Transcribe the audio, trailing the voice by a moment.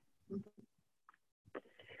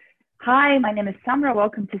Hi, my name is Samra.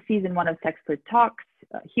 Welcome to season 1 of Sexpert Talks,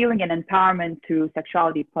 Healing and Empowerment Through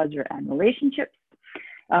Sexuality, Pleasure, and Relationships.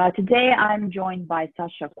 Today, I'm joined by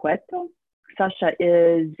Sasha Cueto. Sasha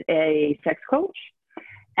is a sex coach,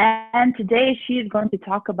 and today she is going to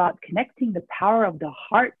talk about connecting the power of the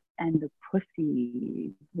heart and the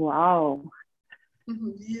pussy. Wow.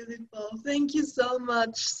 Beautiful. Thank you so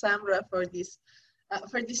much, Samra, for this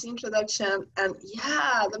introduction. And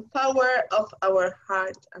yeah, the power of our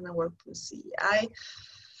heart and our pussy. I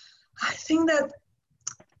think that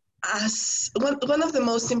as one of the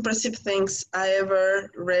most impressive things I ever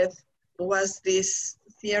read was this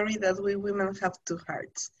theory that we women have two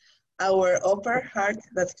hearts. Our upper heart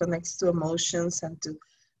that connects to emotions and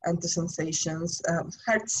to sensations,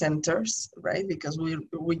 heart centers, right? Because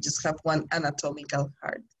we just have one anatomical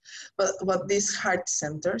heart, but these heart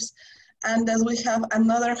centers, and then we have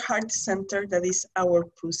another heart center that is our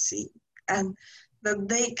pussy, and that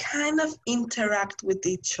they kind of interact with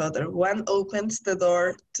each other. One opens the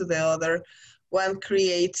door to the other, one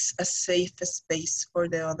creates a safe space for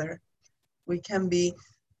the other. We can be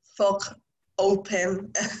folk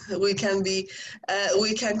open, we can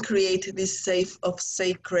create this safe of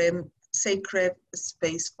sacred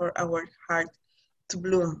space for our heart to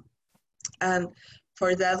bloom. And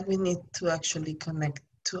for that we need to actually connect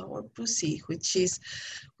to our pussy, which is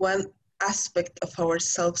one aspect of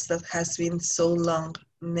ourselves that has been so long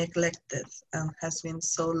neglected and has been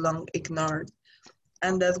so long ignored,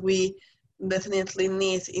 and that we definitely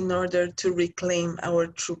need in order to reclaim our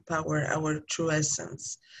true power, our true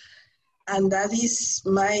essence. And that is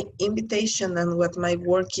my invitation and what my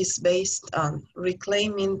work is based on,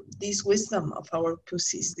 reclaiming this wisdom of our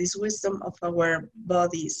pussies, this wisdom of our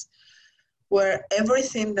bodies, where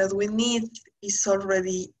everything that we need is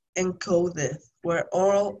already encoded, where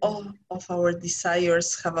all of our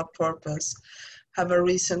desires have a purpose, have a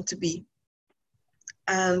reason to be,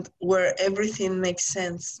 and where everything makes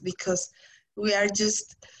sense, because we are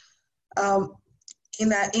just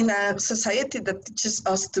in a society that teaches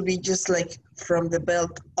us to be just like from the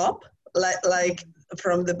belt up, like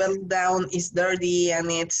from the belt down is dirty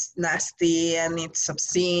and it's nasty and it's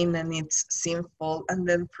obscene and it's sinful, and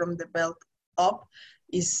then from the belt up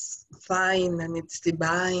is fine and it's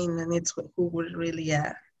divine and it's who we really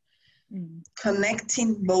are.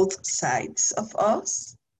 Connecting both sides of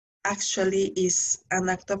us actually is an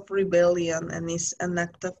act of rebellion and is an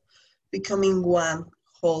act of becoming one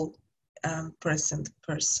whole present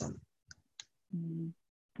person.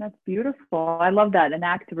 That's beautiful. I love that, an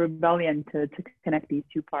act of rebellion to connect these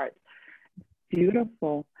two parts.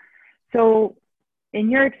 Beautiful. So in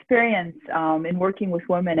your experience, in working with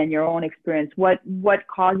women and your own experience, what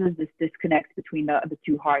causes this disconnect between the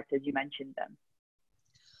two hearts, as you mentioned them?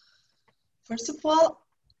 First of all,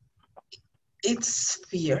 it's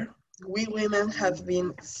fear. We women have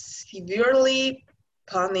been severely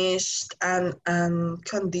punished and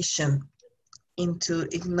conditioned into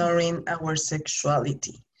ignoring our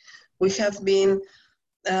sexuality. We have been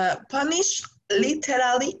punished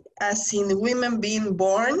literally, as in women being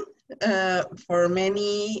born for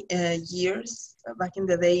many years back in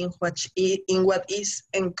the day, in what is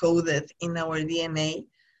encoded in our DNA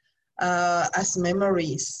as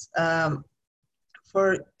memories,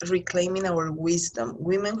 for reclaiming our wisdom.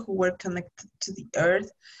 Women who were connected to the earth,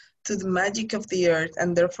 to the magic of the earth,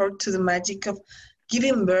 and therefore to the magic of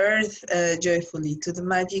giving birth joyfully, to the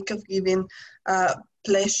magic of giving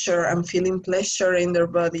pleasure and feeling pleasure in their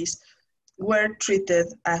bodies, were treated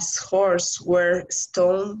as whores, were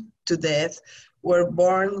stoned to death, were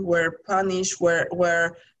born, were punished,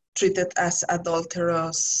 were treated as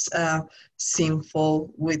adulterous,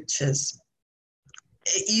 sinful witches.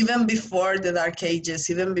 Even before the Dark Ages,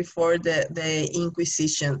 even before the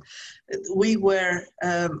Inquisition, we were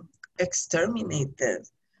exterminated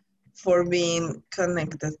for being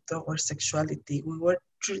connected to our sexuality. We were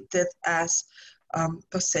treated as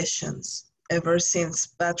possessions ever since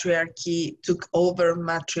patriarchy took over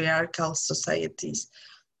matriarchal societies.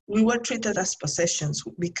 We were treated as possessions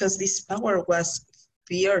because this power was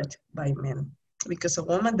feared by men. Because a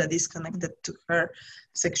woman that is connected to her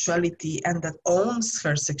sexuality and that owns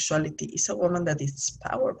her sexuality is a woman that is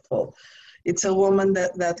powerful. It's a woman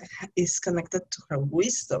that is connected to her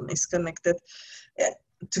wisdom, is connected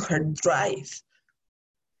to her drive,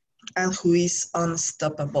 and who is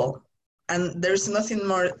unstoppable. And there's nothing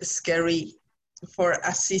more scary for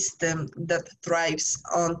a system that thrives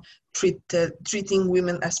on treating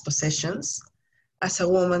women as possessions, as a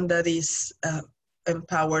woman that is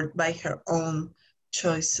empowered by her own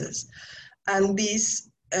choices. And this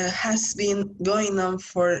has been going on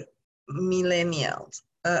for millennials.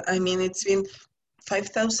 I mean, it's been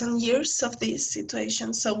 5,000 years of this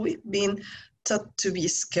situation, so we've been taught to be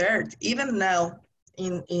scared. Even now,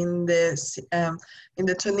 in the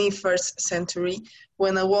 21st century,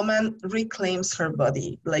 when a woman reclaims her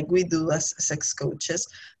body, like we do as sex coaches,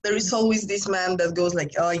 there is always this man that goes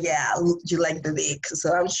like, "Oh yeah, you like the dick,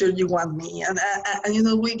 so I'm sure you want me," and you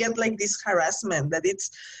know, we get like this harassment that it's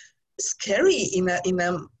scary in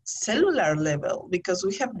a cellular level, because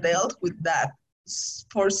we have dealt with that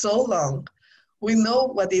for so long. We know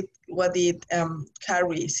what it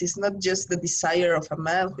carries. It's not just the desire of a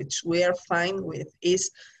man, which we are fine with, is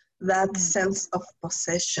that sense of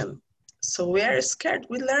possession. So we are scared.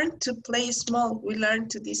 We learn to play small. We learn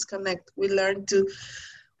to disconnect. We learn to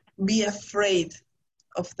be afraid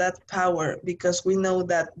of that power, because we know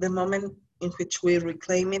that the moment in which we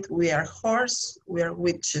reclaim it, we are whores, we are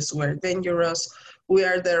witches, we're dangerous, we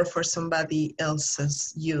are there for somebody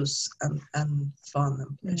else's use and fun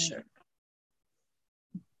and pleasure.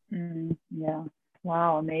 Yeah.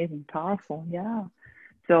 Wow, amazing, powerful. Yeah.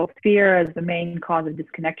 So fear is the main cause of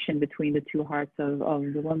disconnection between the two hearts of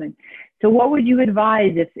the woman. So what would you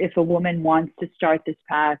advise if a woman wants to start this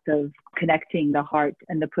path of connecting the heart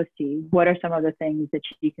and the pussy? What are some of the things that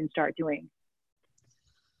she can start doing?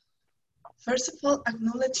 First of all,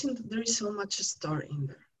 acknowledging that there is so much stored in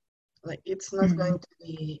there. Like, it's not going to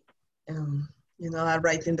be, a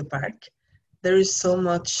ride in the park. There is so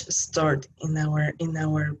much stored in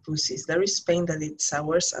our pussies. There is pain that it's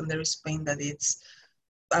ours, and there is pain that it's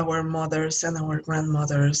our mothers and our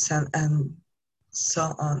grandmothers and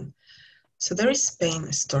so on. So there is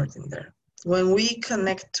pain stored in there. When we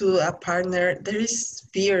connect to a partner, there is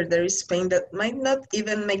fear, there is pain that might not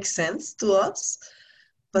even make sense to us,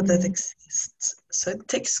 but that exists. So it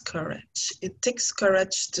takes courage. It takes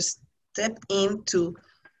courage to step into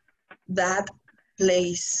that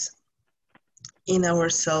place in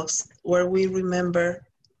ourselves where we remember,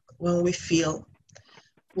 when we feel,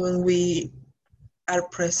 when we are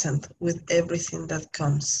present with everything that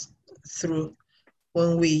comes through,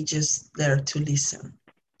 when we just dare to listen.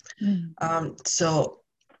 So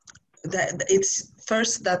that it's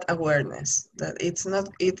first that awareness that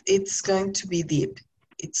it's going to be deep.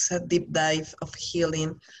 It's a deep dive of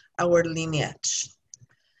healing our lineage,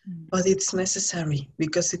 but it's necessary,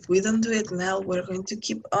 because if we don't do it now, we're going to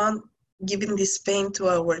keep on giving this pain to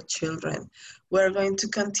our children. We're going to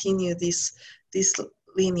continue this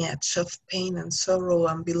lineage of pain and sorrow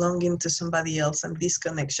and belonging to somebody else and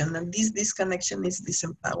disconnection. And this disconnection is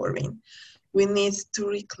disempowering. We need to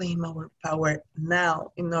reclaim our power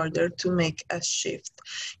now in order to make a shift,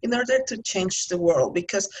 in order to change the world,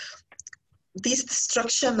 because this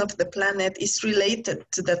destruction of the planet is related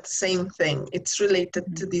to that same thing. It's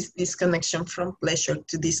related to this disconnection from pleasure,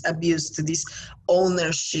 to this abuse, to this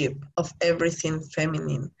ownership of everything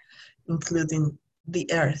feminine, including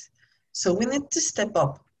the earth. So we need to step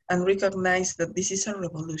up and recognize that this is a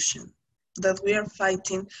revolution, that we are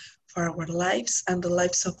fighting for our lives and the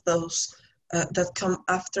lives of those that come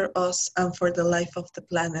after us, and for the life of the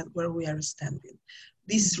planet where we are standing.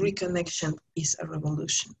 This reconnection is a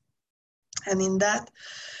revolution. And in that,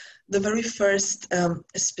 the very first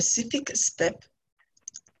specific step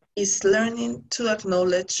is learning to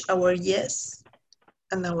acknowledge our yes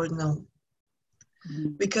and our no.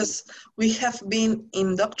 Because we have been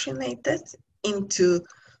indoctrinated into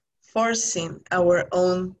forcing our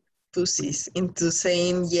own pussies into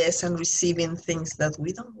saying yes and receiving things that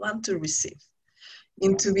we don't want to receive,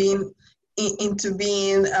 into being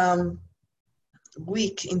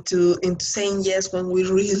weak, into saying yes when we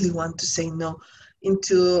really want to say no,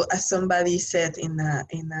 into, as somebody said in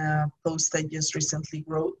a post I just recently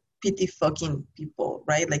wrote, pity fucking people,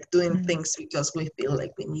 right? Like doing things because we feel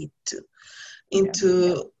like we need to,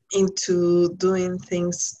 into doing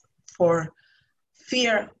things for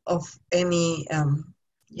fear of any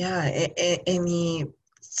any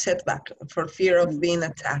setback, for fear of being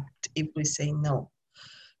attacked if we say no.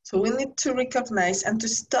 So we need to recognize and to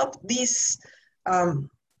stop this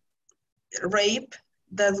rape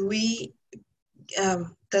that we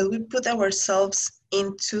put ourselves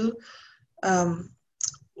into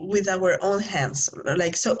with our own hands.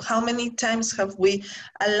 Like, so how many times have we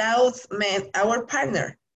allowed our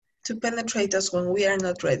partner, to penetrate us when we are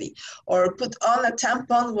not ready, or put on a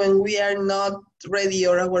tampon when we are not ready,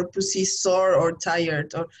 or our pussy is sore or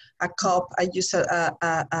tired, or a cup. I use a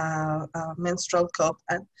menstrual cup,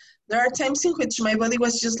 and there are times in which my body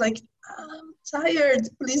was just like, I'm tired,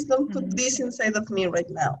 please don't put this inside of me right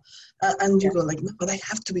now. And you go like, no, but I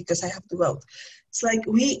have to, because I have to go. It's like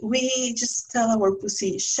we just tell our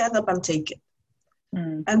pussy, shut up and take it.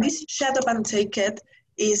 And this shut up and take it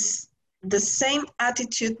is the same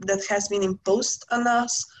attitude that has been imposed on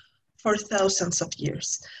us for thousands of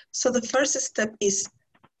years. So the first step is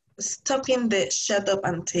stopping the shut up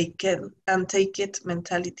and take it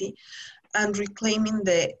mentality, and reclaiming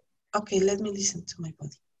the, okay, let me listen to my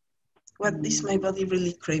body. What is my body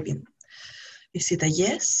really craving? Is it a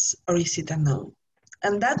yes or is it a no?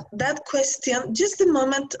 And that question, just the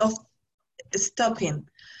moment of stopping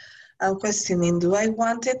and questioning, do I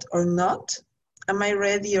want it or not? Am I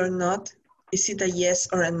ready or not? Is it a yes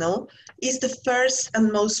or a no? Is the first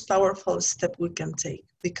and most powerful step we can take,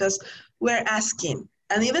 because we're asking.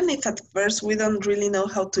 And even if at first we don't really know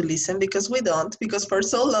how to listen, because for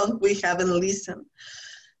so long we haven't listened,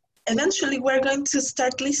 eventually we're going to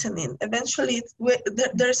start listening. Eventually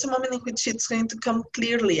there's a moment in which it's going to come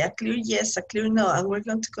clearly, a clear yes, a clear no, and we're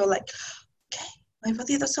going to go like, okay, my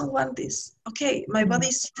body doesn't want this. Okay, my body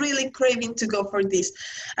is really craving to go for this.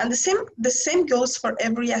 And the same goes for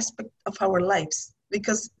every aspect of our lives,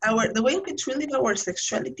 because the way in which we live our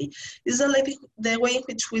sexuality is the way in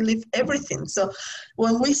which we live everything. So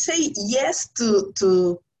when we say yes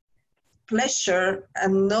to pleasure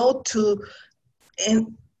and no to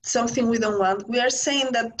something we don't want, we are saying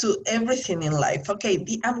that to everything in life. Okay,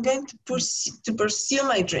 I'm going to pursue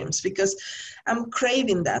my dreams because I'm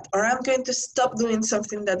craving that, or I'm going to stop doing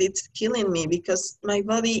something that it's killing me because my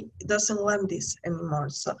body doesn't want this anymore.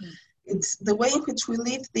 So it's the way in which we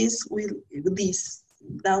live this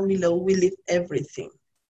down below, we live everything.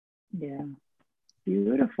 Yeah.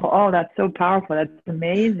 Beautiful. Oh, that's so powerful. That's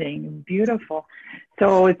amazing. Beautiful.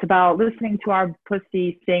 So it's about listening to our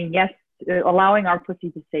pussy, saying yes, allowing our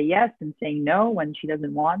pussy to say yes and saying no when she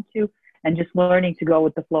doesn't want to, and just learning to go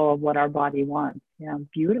with the flow of what our body wants. Yeah,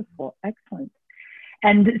 beautiful. Excellent.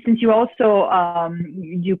 And since you also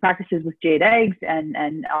do practices with Jade Eggs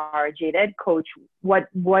and are a Jade Egg coach, what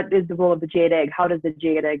is the role of the Jade Egg? How does the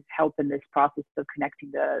Jade Egg help in this process of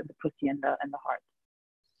connecting the pussy and the heart?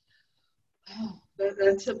 Oh,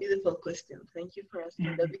 that's a beautiful question. Thank you for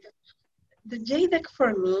asking that, because the Jade Egg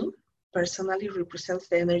for me personally represents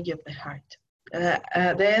the energy of the heart.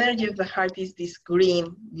 The energy of the heart is this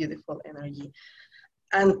green, beautiful energy.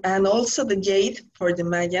 And also the jade for the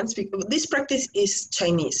Mayans, because this practice is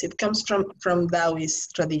Chinese. It comes from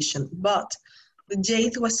Taoist tradition, but the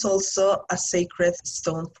jade was also a sacred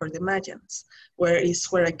stone for the Mayans, where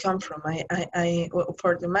I come from. I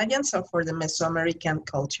for the Mayans or for the Mesoamerican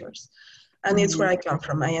cultures. And it's where I come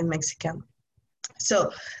from. I am Mexican.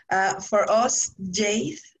 So for us,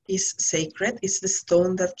 jade is sacred. It's the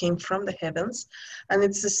stone that came from the heavens, and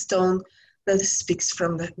it's the stone that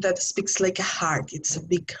speaks like a heart. It's a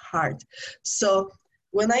big heart. So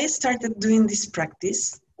when I started doing this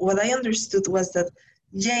practice, what I understood was that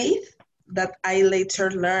jade, that I later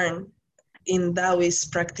learned in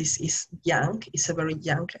Taoist practice, is yang. It's a very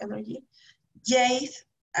yang energy. Jade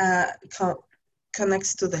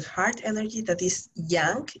connects to the heart energy, that is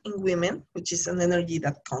yang in women, which is an energy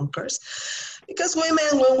that conquers. Because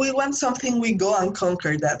women, when we want something, we go and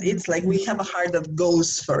conquer that. It's like we have a heart that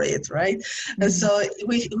goes for it, right? And so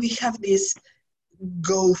we have this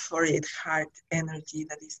go for it heart energy,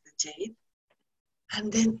 that is the jade.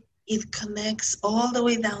 And then it connects all the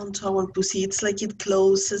way down to our pussy. It's like it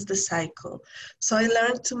closes the cycle. So I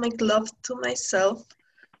learned to make love to myself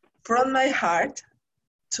from my heart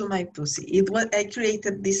to my pussy. I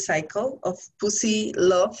created this cycle of pussy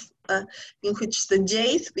love, in which the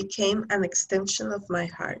jade became an extension of my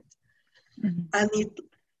heart. And it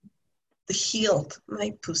healed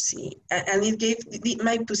my pussy, and it gave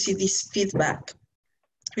my pussy this feedback,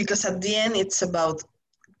 because at the end it's about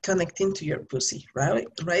connecting to your pussy, right?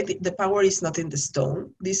 The power is not in the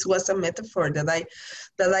stone. This was a metaphor that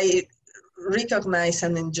I recognize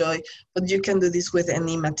and enjoy, but you can do this with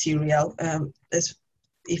any material,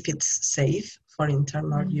 if it's safe for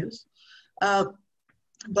internal use.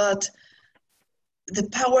 But the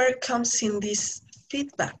power comes in this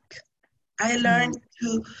feedback. I learned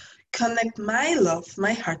to connect my love,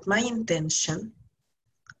 my heart, my intention,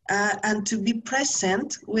 and to be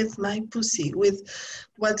present with my pussy, with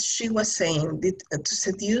what she was saying, to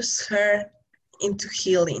seduce her into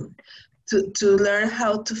healing, to learn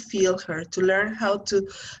how to feel her, to learn how to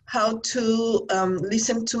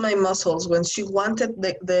listen to my muscles. When she wanted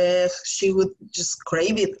she would just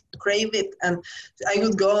crave it, and I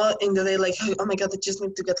would go in the day like, oh my God, I just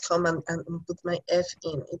need to get home and put my F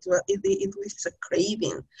in. It was a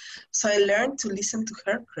craving. So I learned to listen to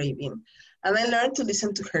her craving, and I learned to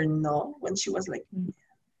listen to her no, when she was like,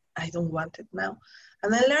 I don't want it now.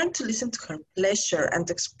 And I learned to listen to her pleasure and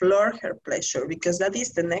to explore her pleasure, because that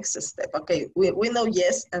is the next step. Okay, we know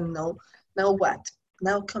yes and no. Now what?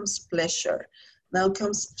 Now comes pleasure. Now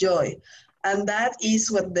comes joy. And that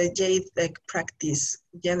is what the jade egg practice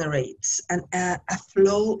generates, and a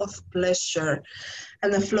flow of pleasure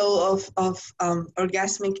and a flow of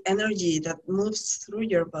orgasmic energy that moves through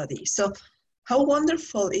your body. So how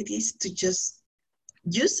wonderful it is to just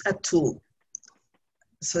use a tool.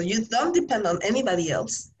 So you don't depend on anybody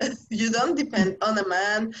else. You don't depend on a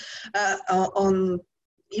man, on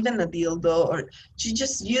even a dildo, or you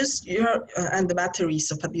just use your, and the batteries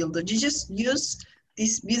of a dildo. You just use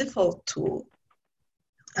this beautiful tool.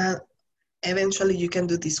 Eventually you can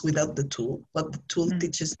do this without the tool, but the tool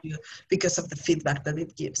teaches you because of the feedback that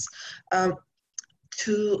it gives,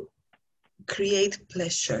 to create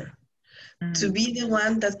pleasure, to be the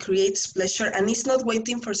one that creates pleasure, and is not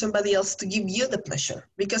waiting for somebody else to give you the pleasure,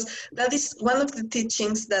 because that is one of the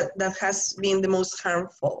teachings that has been the most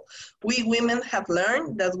harmful. We women have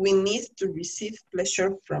learned that we need to receive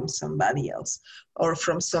pleasure from somebody else or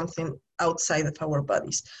from something outside of our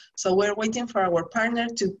bodies. So we're waiting for our partner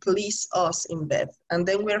to please us in bed, and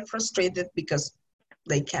then we're frustrated because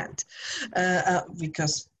they can't,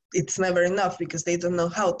 because it's never enough, because they don't know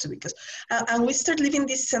how to, because and we start living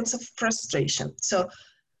this sense of frustration. So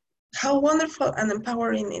how wonderful and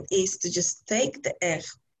empowering it is to just take the egg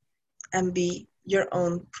and be your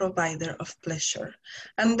own provider of pleasure.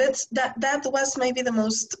 And that was maybe the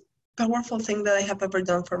most powerful thing that I have ever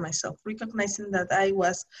done for myself, recognizing that I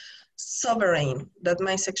was sovereign, that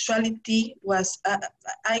my sexuality was,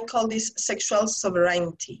 I call this sexual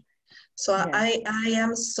sovereignty. So yeah. I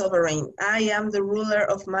am sovereign. I am the ruler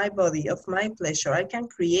of my body, of my pleasure. I can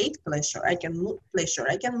create pleasure. I can move pleasure.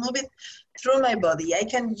 I can move it through my body. I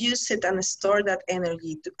can use it and store that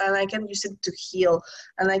energy, and I can use it to heal,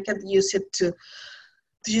 and I can use it to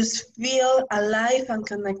just feel alive and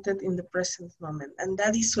connected in the present moment. And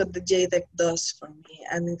that is what the jade egg does for me,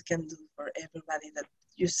 and it can do for everybody that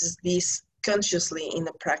uses this consciously in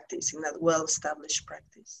a practice, in a well-established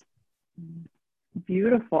practice.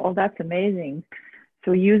 Beautiful. Oh, that's amazing.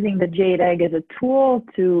 So using the jade egg as a tool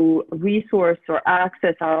to resource or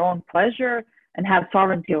access our own pleasure and have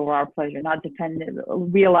sovereignty over our pleasure, not dependent,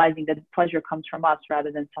 realizing that pleasure comes from us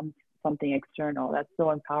rather than something external. That's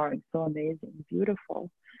so empowering, so amazing,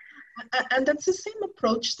 beautiful. And that's the same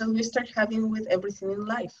approach that we start having with everything in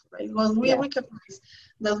life, right? When we recognize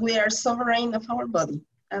that we are sovereign of our body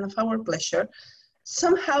and of our pleasure,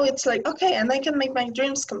 somehow it's like, okay, and I can make my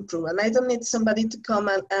dreams come true, and I don't need somebody to come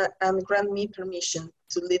and grant me permission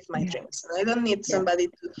to live my dreams. And I don't need somebody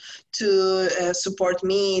to support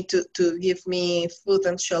me, to give me food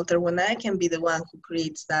and shelter, when I can be the one who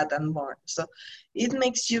creates that and more. So it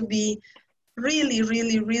makes you be really,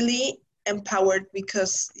 really, really empowered,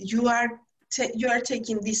 because you are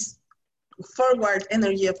taking this forward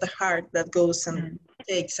energy of the heart that goes and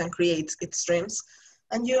takes and creates its dreams.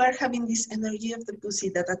 And you are having this energy of the pussy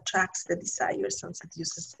that attracts the desires and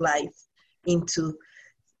seduces life into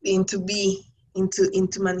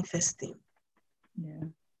manifesting. Yeah,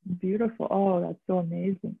 beautiful. Oh, that's so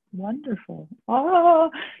amazing. Wonderful.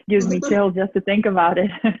 Oh, gives me chills just to think about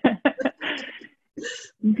it.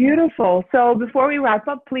 Beautiful. So before we wrap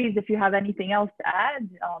up, please, if you have anything else to add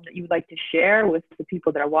that you would like to share with the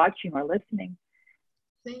people that are watching or listening.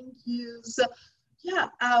 Thank you. So, yeah.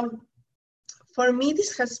 For me,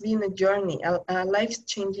 this has been a journey, a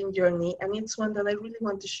life-changing journey, and it's one that I really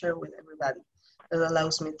want to share with everybody that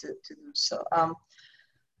allows me to do so.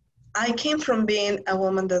 I came from being a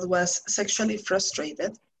woman that was sexually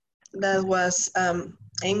frustrated, that was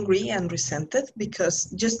angry and resented, because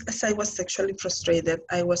just as I was sexually frustrated,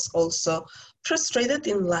 I was also frustrated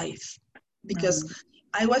in life, because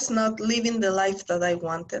I was not living the life that I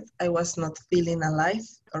wanted. I was not feeling alive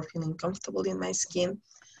or feeling comfortable in my skin.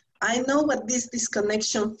 I know what this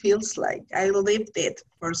disconnection feels like. I lived it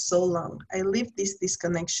for so long. I lived this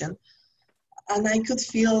disconnection, and I could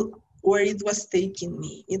feel where it was taking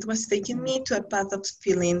me. It was taking me to a path of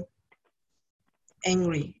feeling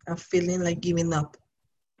angry, of feeling like giving up.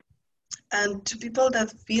 And to people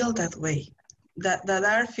that feel that way, that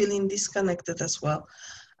are feeling disconnected as well,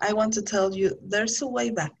 I want to tell you, there's a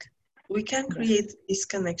way back. We can create this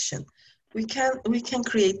connection. We can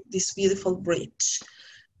create this beautiful bridge.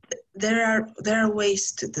 There are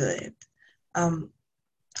ways to do it.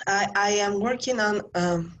 I am working on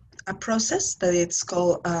a process that it's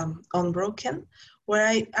called Unbroken, where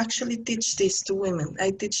I actually teach this to women.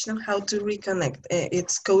 I teach them how to reconnect.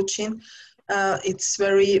 It's coaching. It's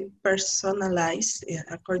very personalized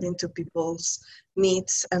according to people's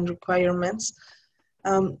needs and requirements.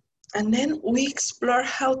 And then we explore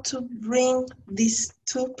how to bring these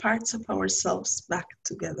two parts of ourselves back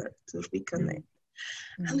together, to reconnect.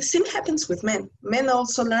 And the same happens with men. Men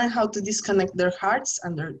also learn how to disconnect their hearts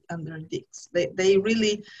and their dicks. They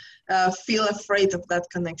really feel afraid of that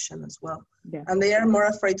connection as well. Yeah. And they are more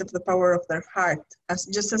afraid of the power of their heart,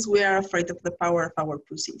 just as we are afraid of the power of our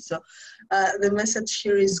pussy. So the message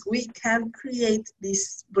here is we can create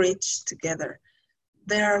this bridge together.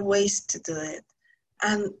 There are ways to do it.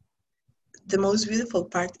 And the most beautiful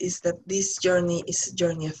part is that this journey is a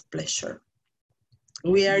journey of pleasure.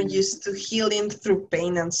 We are used to healing through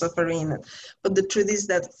pain and suffering. But the truth is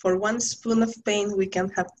that for one spoon of pain, we can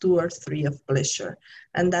have 2 or 3 of pleasure.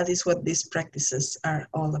 And that is what these practices are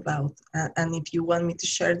all about. And if you want me to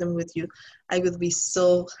share them with you, I would be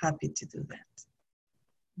so happy to do that.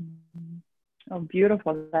 Oh,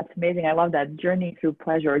 beautiful. That's amazing. I love that. Journey through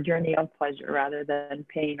pleasure, or journey of pleasure rather than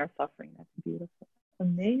pain or suffering. That's beautiful.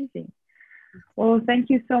 Amazing. Well, thank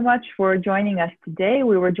you so much for joining us today.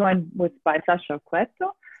 We were joined by Sasha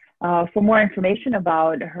Cueto. For more information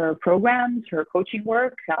about her programs, her coaching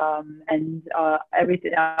work, and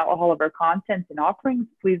everything, all of her content and offerings,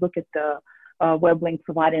 please look at the web link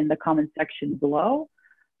provided in the comment section below.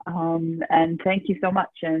 And thank you so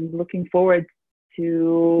much, and looking forward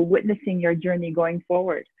to witnessing your journey going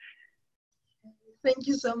forward. Thank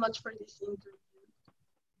you so much for this interview.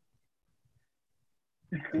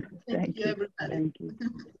 Thank you, everybody. Thank you.